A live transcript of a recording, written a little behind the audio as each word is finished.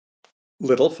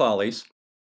Little Follies,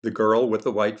 The Girl with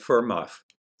the White Fur Muff,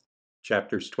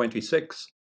 Chapters 26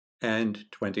 and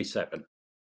 27.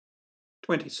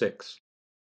 26.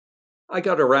 I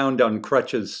got around on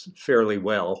crutches fairly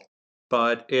well,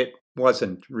 but it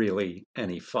wasn't really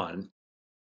any fun.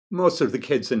 Most of the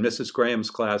kids in Mrs. Graham's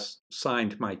class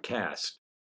signed my cast.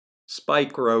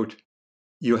 Spike wrote,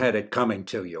 "You had it coming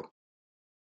to you."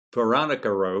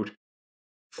 Veronica wrote,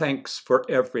 "Thanks for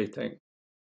everything."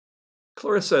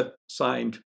 Clarissa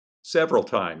signed several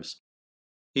times.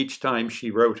 Each time she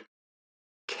wrote,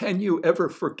 "Can you ever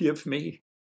forgive me?"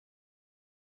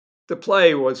 The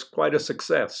play was quite a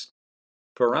success.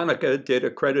 Veronica did a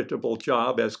creditable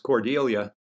job as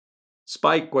Cordelia,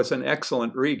 Spike was an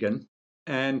excellent Regan,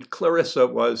 and Clarissa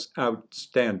was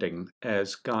outstanding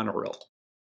as Goneril.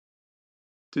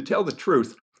 To tell the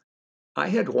truth, I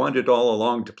had wanted all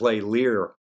along to play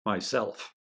Lear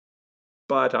myself,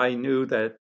 but I knew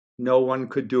that no one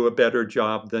could do a better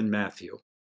job than Matthew,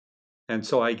 and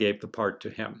so I gave the part to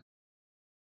him.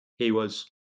 He was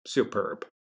superb.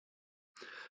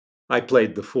 I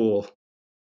played the fool.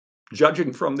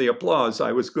 Judging from the applause,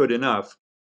 I was good enough,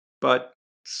 but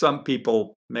some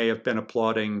people may have been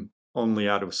applauding only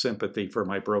out of sympathy for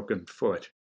my broken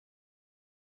foot.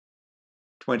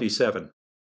 27.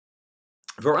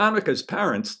 Veronica's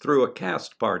parents threw a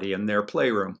cast party in their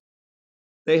playroom.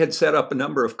 They had set up a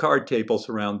number of card tables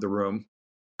around the room,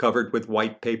 covered with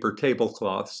white paper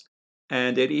tablecloths,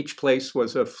 and at each place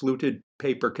was a fluted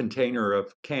paper container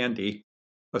of candy,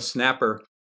 a snapper,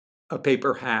 a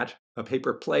paper hat, a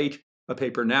paper plate, a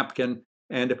paper napkin,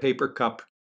 and a paper cup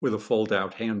with a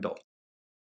fold-out handle.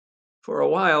 For a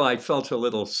while I felt a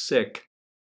little sick,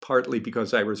 partly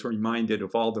because I was reminded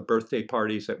of all the birthday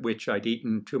parties at which I'd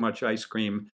eaten too much ice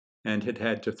cream and had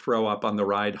had to throw up on the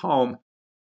ride home,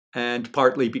 and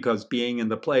partly because being in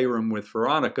the playroom with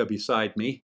Veronica beside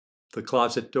me, the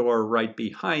closet door right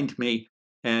behind me,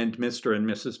 and Mr. and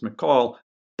Mrs. McCall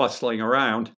bustling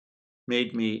around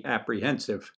made me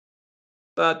apprehensive.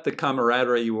 But the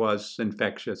camaraderie was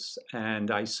infectious,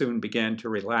 and I soon began to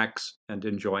relax and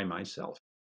enjoy myself.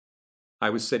 I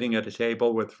was sitting at a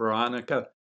table with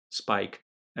Veronica, Spike,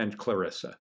 and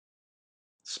Clarissa.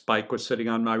 Spike was sitting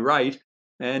on my right,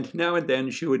 and now and then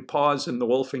she would pause in the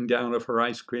wolfing down of her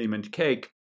ice cream and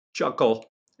cake,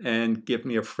 chuckle, and give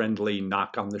me a friendly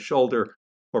knock on the shoulder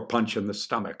or punch in the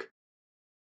stomach.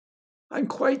 I'm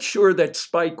quite sure that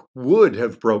Spike would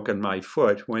have broken my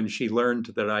foot when she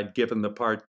learned that I'd given the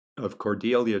part of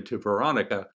Cordelia to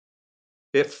Veronica,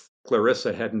 if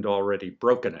Clarissa hadn't already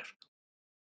broken it.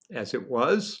 As it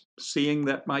was, seeing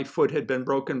that my foot had been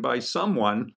broken by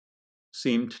someone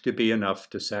seemed to be enough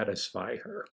to satisfy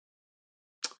her.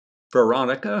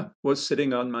 Veronica was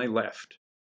sitting on my left.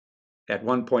 At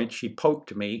one point she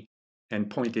poked me and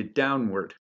pointed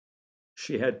downward.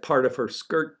 She had part of her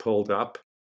skirt pulled up,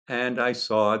 and I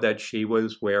saw that she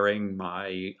was wearing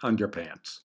my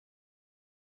underpants.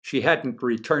 She hadn't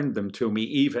returned them to me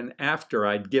even after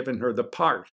I'd given her the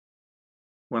part.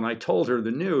 When I told her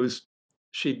the news,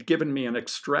 she'd given me an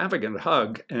extravagant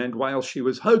hug, and while she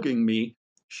was hugging me,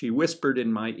 she whispered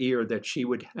in my ear that she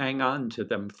would hang on to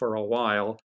them for a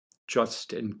while,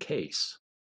 just in case.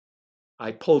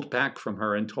 I pulled back from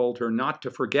her and told her not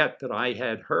to forget that I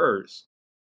had hers.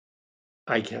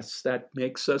 "I guess that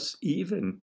makes us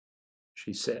even,"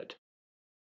 she said.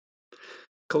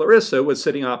 Clarissa was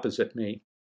sitting opposite me,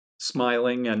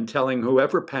 smiling and telling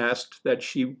whoever passed that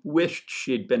she wished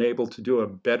she'd been able to do a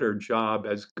better job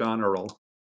as Goneril.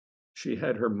 She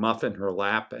had her muff in her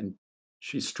lap, and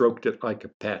she stroked it like a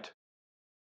pet.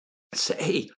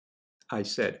 "Say," I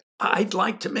said, "I'd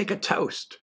like to make a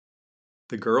toast."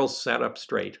 The girls sat up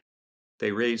straight.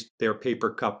 They raised their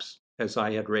paper cups as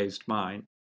I had raised mine.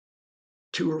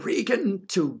 "To Regan,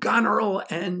 to Goneril,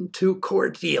 and to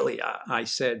Cordelia," I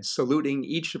said, saluting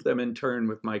each of them in turn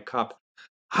with my cup.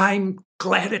 "I'm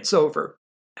glad it's over,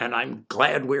 and I'm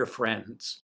glad we're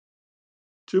friends."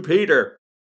 "To Peter,"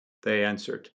 they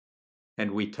answered,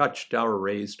 and we touched our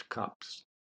raised cups.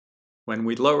 When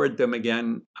we lowered them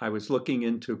again, I was looking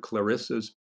into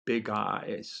Clarissa's big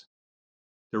eyes.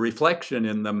 The reflection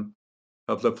in them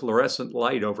of the fluorescent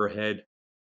light overhead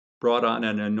brought on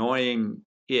an annoying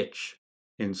itch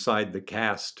inside the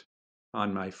cast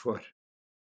on my foot.